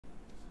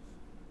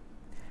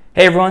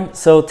Hey everyone,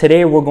 so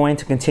today we're going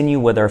to continue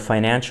with our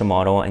financial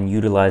model and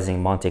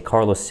utilizing Monte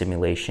Carlo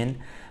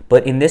simulation.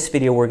 But in this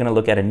video, we're going to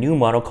look at a new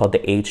model called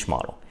the H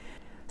model.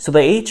 So the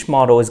H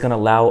model is going to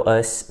allow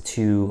us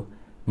to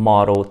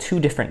model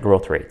two different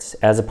growth rates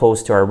as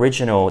opposed to our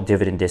original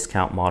dividend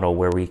discount model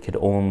where we could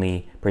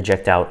only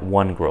project out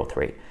one growth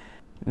rate.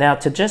 Now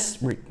to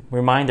just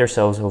remind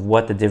ourselves of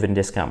what the dividend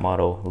discount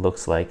model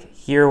looks like,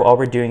 here all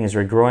we're doing is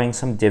we're growing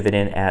some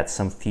dividend at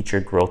some future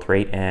growth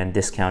rate and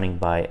discounting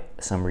by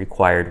some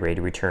required rate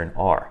of return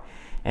R.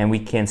 And we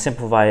can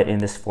simplify it in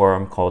this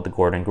form called the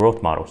Gordon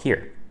growth model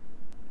here.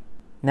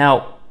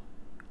 Now,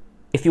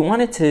 if you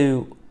wanted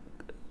to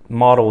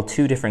model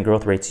two different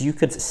growth rates, you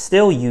could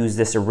still use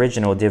this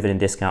original dividend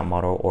discount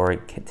model or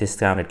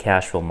discounted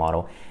cash flow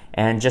model.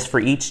 And just for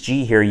each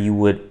G here, you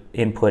would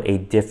input a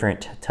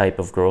different type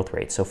of growth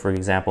rate. So for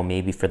example,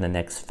 maybe for the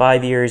next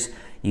 5 years,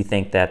 you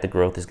think that the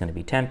growth is going to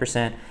be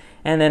 10%.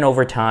 And then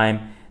over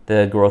time,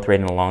 the growth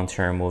rate in the long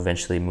term will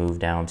eventually move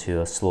down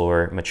to a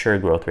slower, mature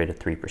growth rate of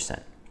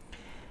 3%.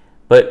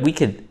 But we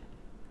could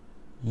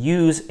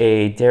use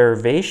a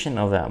derivation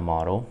of that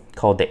model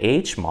called the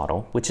H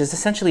model, which is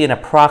essentially an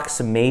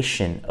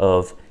approximation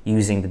of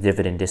using the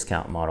dividend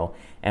discount model.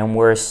 And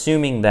we're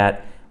assuming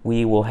that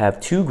we will have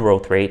two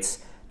growth rates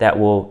that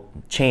will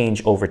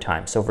change over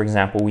time. So for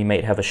example, we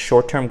might have a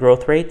short-term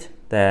growth rate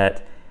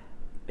that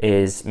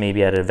is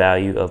maybe at a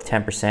value of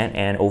 10%,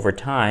 and over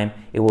time,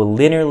 it will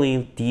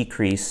linearly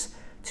decrease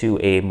to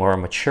a more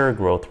mature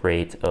growth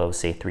rate of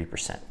say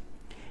 3%.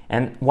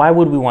 And why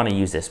would we want to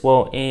use this?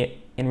 Well,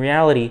 in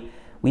reality,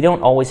 we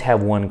don't always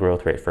have one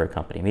growth rate for a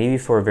company. Maybe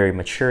for a very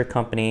mature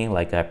company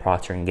like a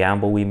Procter &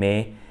 Gamble, we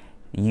may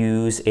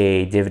use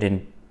a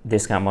dividend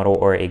discount model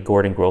or a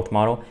Gordon growth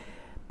model.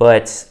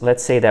 But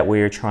let's say that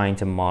we're trying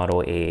to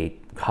model a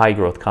high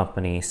growth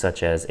company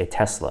such as a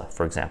Tesla,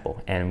 for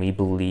example, and we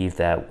believe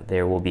that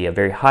there will be a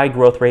very high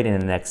growth rate in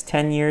the next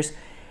 10 years,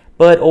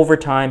 but over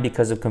time,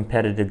 because of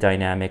competitive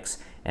dynamics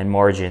and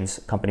margins,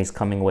 companies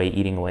coming away,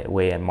 eating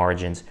away at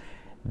margins,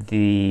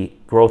 the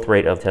growth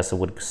rate of Tesla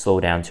would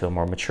slow down to a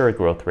more mature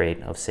growth rate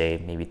of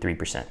say maybe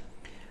 3%.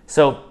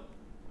 So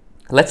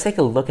let's take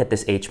a look at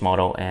this H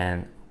model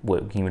and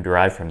what we can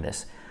derive from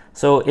this.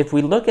 So if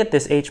we look at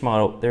this H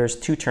model, there's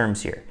two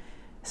terms here.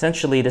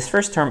 Essentially, this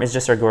first term is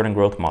just our Gordon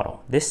growth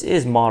model. This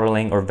is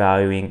modeling or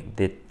valuing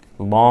the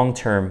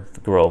long-term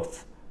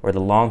growth or the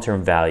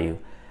long-term value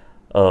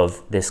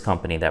of this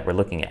company that we're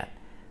looking at.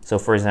 So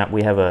for example,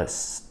 we have a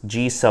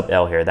G sub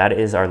L here. That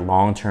is our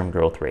long-term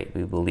growth rate.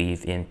 We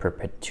believe in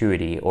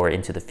perpetuity or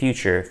into the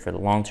future for the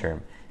long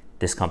term,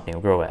 this company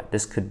will grow at.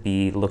 This could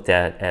be looked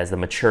at as the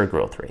mature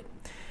growth rate.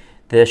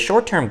 The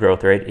short-term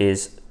growth rate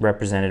is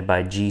represented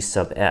by G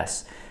sub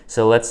S.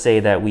 So let's say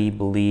that we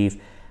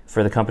believe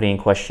for the company in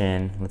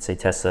question, let's say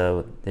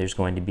Tesla, there's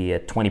going to be a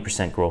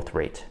 20% growth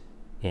rate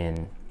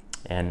and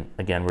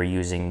again, we're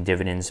using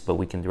dividends, but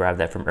we can derive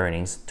that from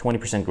earnings,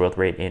 20% growth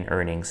rate in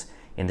earnings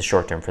in the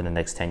short term for the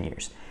next 10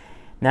 years.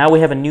 Now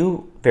we have a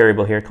new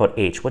variable here called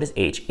H. What is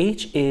H?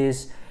 H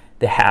is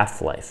the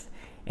half-life.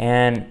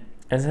 And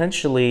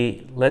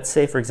essentially, let's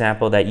say, for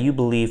example, that you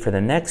believe for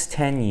the next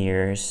 10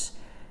 years,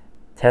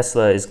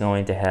 Tesla is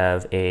going to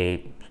have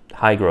a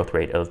high growth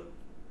rate of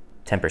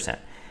 10%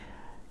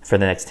 for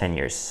the next 10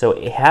 years. So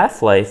a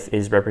half-life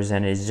is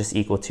represented as just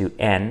equal to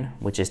N,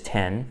 which is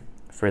 10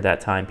 for that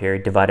time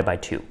period, divided by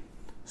 2.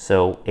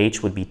 So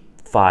H would be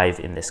 5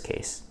 in this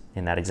case,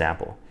 in that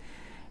example.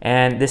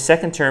 And this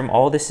second term,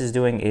 all this is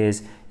doing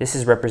is, this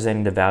is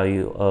representing the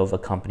value of a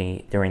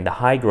company during the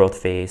high growth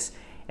phase,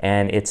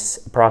 and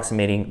it's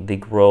approximating the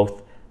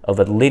growth of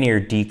a linear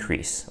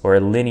decrease or a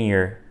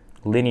linear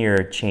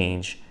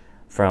change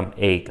from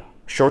a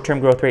short-term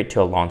growth rate to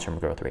a long-term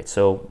growth rate.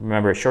 So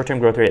remember, short-term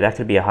growth rate, that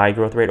could be a high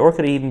growth rate or it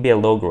could even be a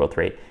low growth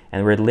rate.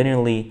 And we're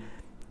linearly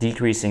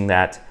decreasing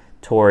that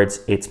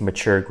towards its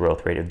mature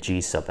growth rate of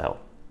G sub L.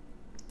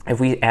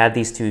 If we add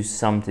these two,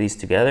 sum these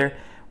together,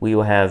 we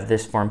will have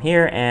this form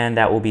here, and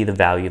that will be the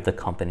value of the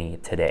company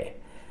today.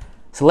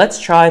 So let's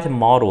try to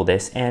model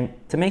this. And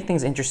to make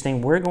things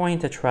interesting, we're going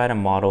to try to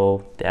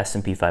model the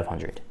SMP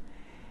 500.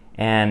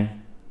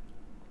 And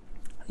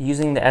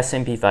using the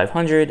SMP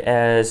 500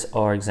 as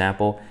our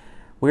example,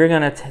 we're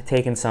going to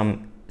take in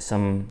some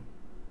inputs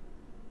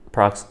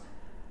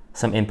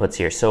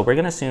here. So we're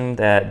going to assume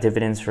that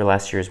dividends for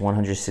last year is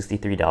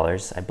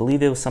 $163. I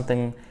believe it was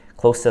something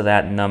close to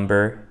that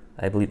number,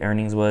 I believe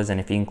earnings was.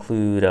 And if you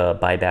include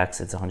buybacks,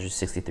 it's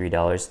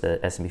 $163 the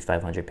S&P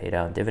 500 paid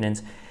out in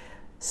dividends.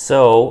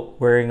 So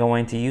we're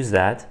going to use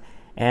that.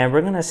 And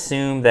we're going to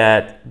assume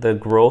that the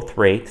growth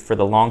rate for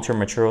the long-term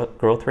mature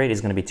growth rate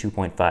is going to be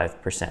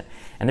 2.5%.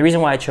 And the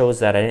reason why I chose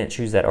that, I didn't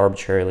choose that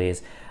arbitrarily,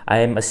 is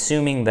I'm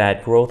assuming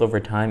that growth over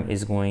time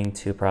is going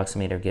to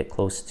approximate or get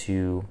close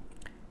to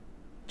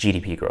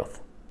GDP growth.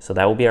 So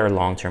that will be our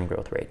long-term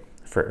growth rate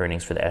for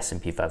earnings for the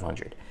S&P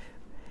 500.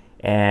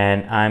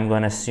 And I'm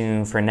going to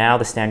assume for now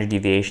the standard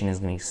deviation is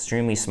going to be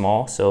extremely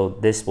small, so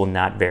this will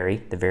not vary.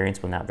 The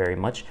variance will not vary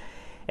much.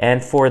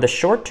 And for the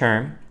short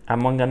term, I'm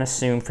going to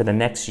assume for the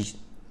next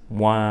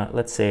one,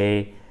 let's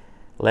say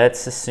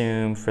let's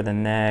assume for the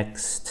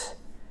next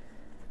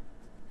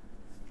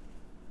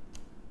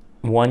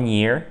 1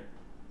 year,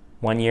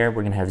 we're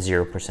going to have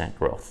 0%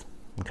 growth,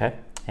 okay?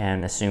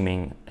 And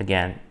assuming,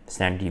 again,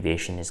 standard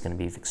deviation is going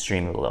to be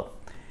extremely low.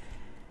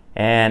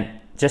 And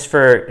just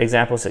for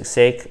example's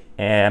sake,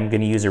 I'm going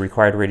to use a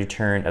required rate of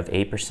return of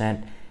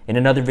 8%. In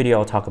another video,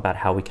 I'll talk about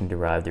how we can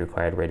derive the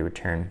required rate of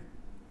return.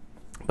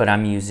 But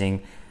I'm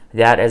using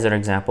that as an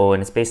example,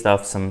 and it's based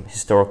off some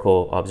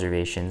historical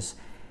observations.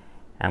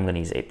 I'm going to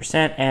use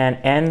 8%, and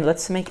n,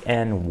 let's make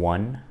n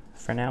 1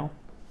 for now.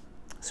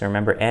 So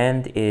remember,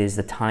 n is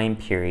the time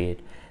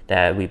period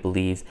that we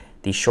believe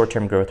the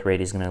short-term growth rate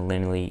is going to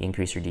linearly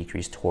increase or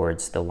decrease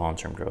towards the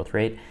long-term growth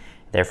rate.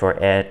 Therefore,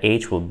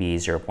 h will be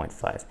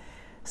 0.5.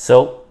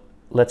 So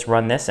let's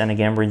run this, and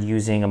again, we're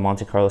using a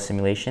Monte Carlo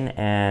simulation,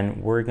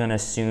 and we're going to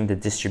assume the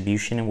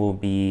distribution will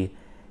be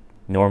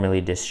normally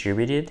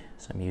distributed.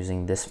 So I'm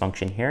using this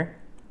function here,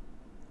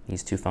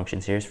 these two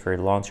functions here for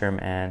long-term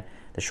and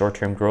the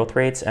short-term growth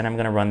rates, and I'm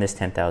going to run this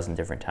 10,000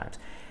 different times.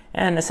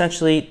 And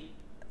essentially,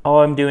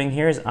 all I'm doing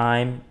here is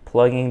I'm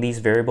plugging these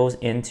variables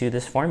into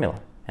this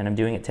formula, and I'm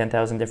doing it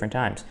 10,000 different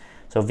times.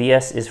 So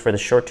Vs is for the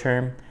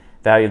short-term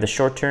value of the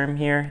short-term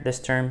here,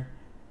 this term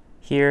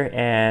here,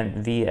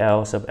 and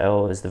VL sub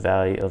L is the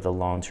value of the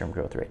long-term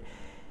growth rate.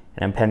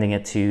 And I'm appending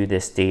it to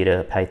this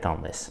data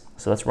Python list.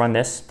 So let's run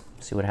this,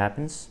 see what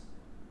happens.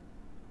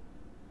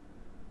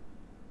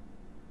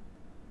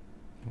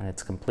 And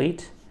it's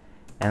complete,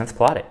 and let's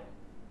plot it.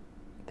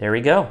 There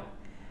we go.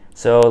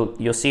 So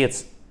you'll see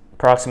it's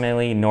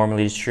approximately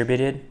normally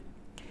distributed.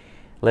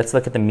 Let's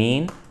look at the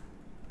mean,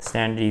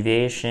 standard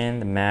deviation,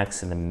 the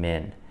max, and the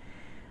min.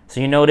 So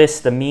you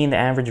notice the mean, the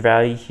average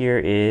value here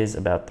is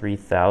about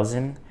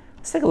 3,000.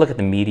 Let's take a look at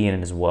the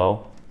median as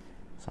well.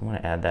 So I'm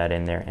going to add that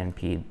in there,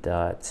 np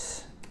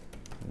dot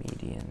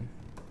median.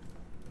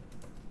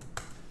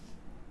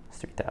 It's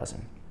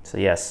 3,000. So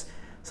yes,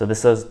 so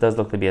this does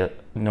look to be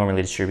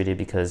normally distributed,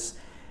 because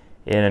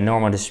in a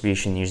normal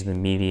distribution, usually the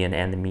median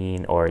and the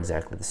mean are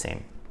exactly the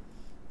same.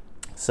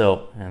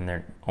 So, and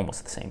they're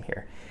almost the same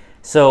here.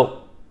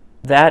 So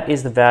that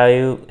is the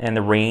value and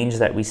the range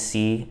that we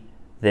see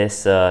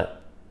this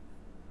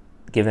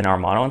given our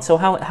model. And so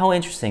how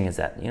interesting is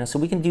that? You know, so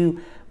we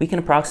can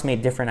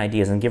approximate different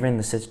ideas, and given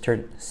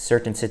the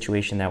certain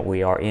situation that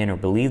we are in or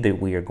believe that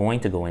we are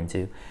going to go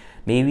into,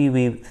 maybe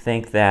we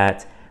think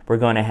that we're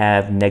going to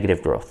have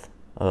negative growth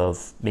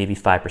of maybe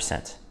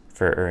 5%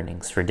 for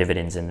earnings, for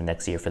dividends in the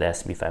next year for the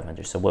S&P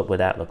 500. So what would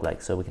that look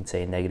like? So we can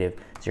say negative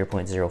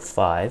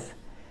 0.05,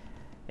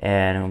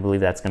 and I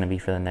believe that's going to be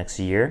for the next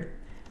year.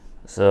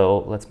 So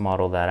let's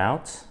model that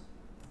out.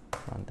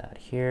 Run that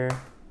here.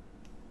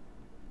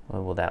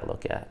 What will that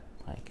look at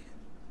like?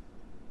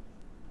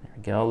 There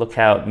we go. Look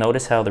how,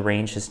 notice how the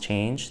range has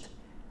changed.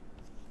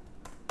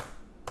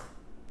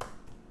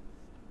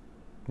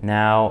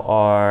 Now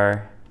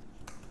our,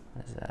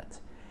 what is that?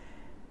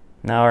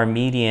 Now our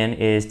median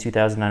is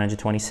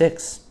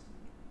 2,926,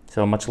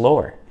 so much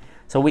lower.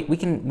 So we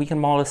can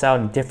model this out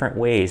in different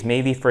ways.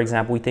 Maybe, for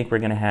example, we think we're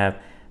going to have,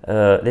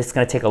 this is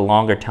going to take a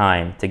longer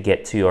time to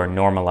get to our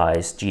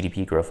normalized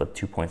GDP growth of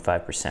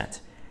 2.5%.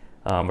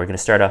 We're going to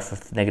start off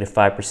with negative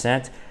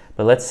 5%,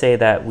 but let's say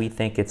that we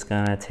think it's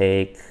going to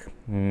take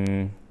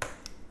 3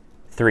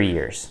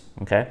 years,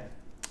 okay?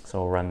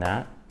 So we'll run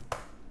that.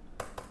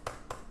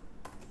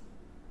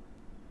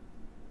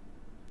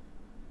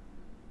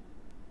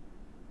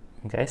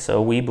 Okay,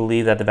 so we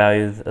believe that the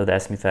value of the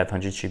S&P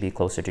 500 should be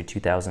closer to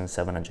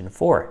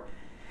 2,704.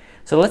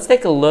 So let's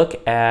take a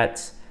look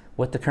at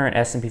what the current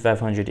S&P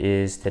 500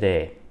 is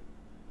today.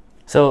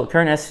 So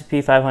current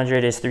S&P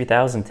 500 is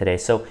 3,000 today.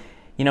 So,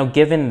 you know,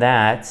 given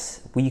that,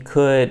 we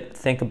could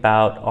think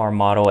about our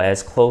model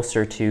as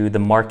closer to the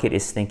market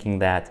is thinking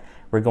that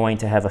we're going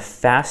to have a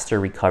faster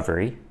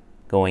recovery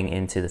going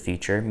into the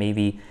future.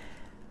 Maybe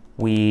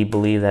we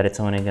believe that it's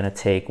only going to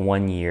take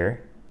 1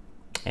 year,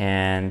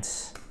 and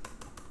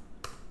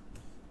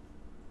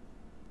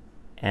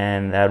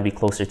that would be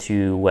closer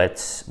to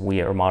what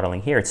we are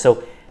modeling here.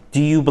 So do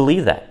you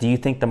believe that? Do you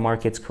think the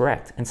market's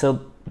correct? And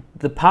so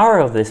the power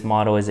of this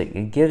model is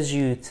it gives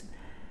you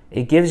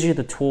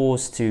the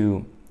tools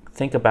to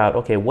think about,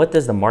 okay, what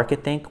does the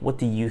market think? What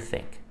do you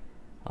think?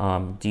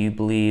 Do you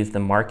believe the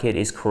market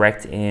is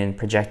correct in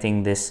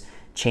projecting this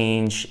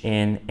change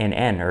in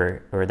N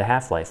or the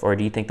half-life? Or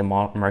do you think the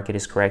market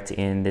is correct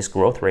in this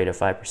growth rate of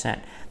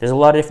 5%? There's a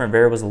lot of different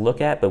variables to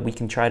look at, but we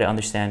can try to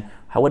understand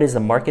what is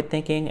the market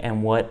thinking,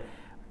 and what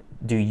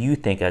do you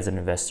think as an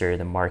investor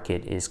the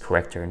market is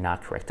correct or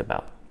not correct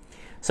about.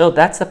 So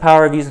that's the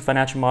power of using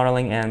financial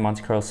modeling and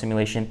Monte Carlo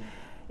simulation.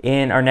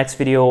 In our next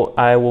video,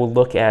 I will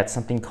look at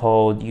something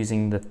called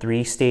using the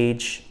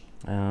three-stage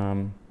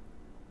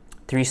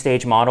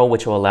model,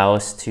 which will allow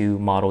us to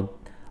model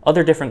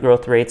other different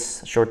growth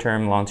rates,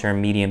 short-term, long-term,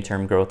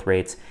 medium-term growth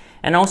rates.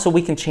 And also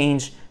we can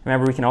change,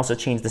 remember, we can also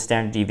change the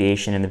standard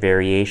deviation and the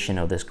variation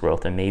of this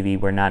growth, and maybe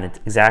we're not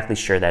exactly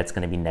sure that it's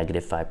going to be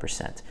negative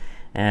 5%.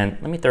 And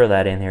let me throw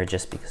that in here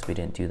just because we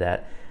didn't do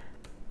that.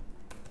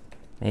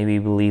 maybe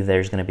we believe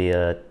there's going to be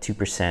a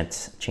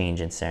 2%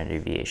 change in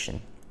standard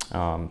deviation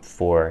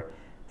for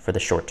the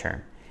short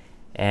term.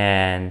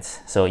 And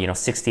so,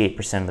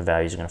 68% of the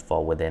values are going to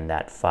fall within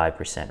that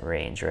 5%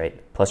 range,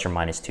 right? Plus or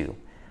minus 2.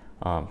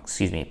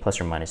 Plus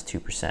or minus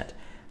 2%.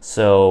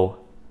 So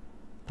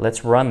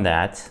let's run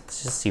that.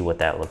 Let's just see what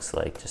that looks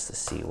like, just to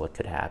see what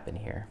could happen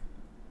here.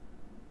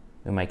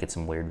 We might get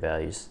some weird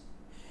values.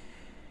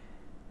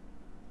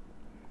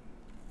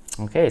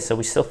 Okay, so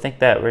we still think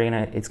that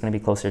it's gonna be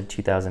closer to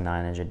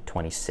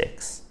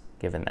 2,926,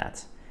 given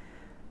that.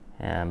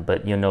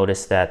 But you'll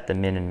notice that the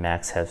min and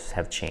max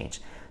have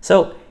changed.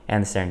 So,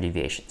 and the standard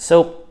deviation.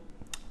 So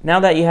now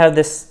that you have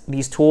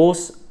these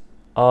tools,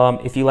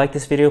 if you like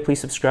this video, please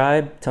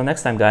subscribe. Till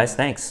next time, guys,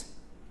 thanks.